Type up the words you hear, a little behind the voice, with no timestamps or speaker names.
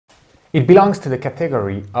It belongs to the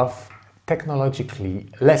category of technologically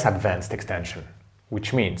less advanced extension,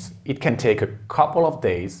 which means it can take a couple of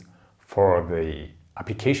days for the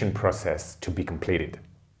application process to be completed.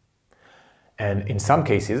 And in some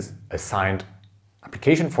cases, a signed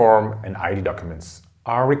application form and ID documents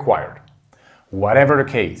are required. Whatever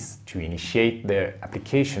the case, to initiate the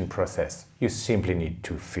application process, you simply need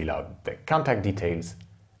to fill out the contact details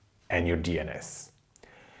and your DNS.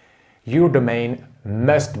 Your domain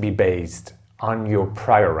must be based on your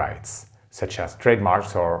prior rights, such as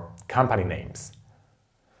trademarks or company names.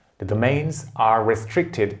 The domains are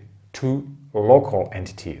restricted to local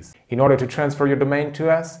entities. In order to transfer your domain to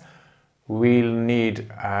us, we'll need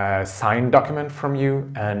a signed document from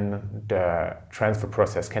you, and the transfer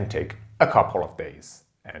process can take a couple of days.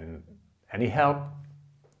 And any help,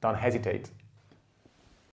 don't hesitate.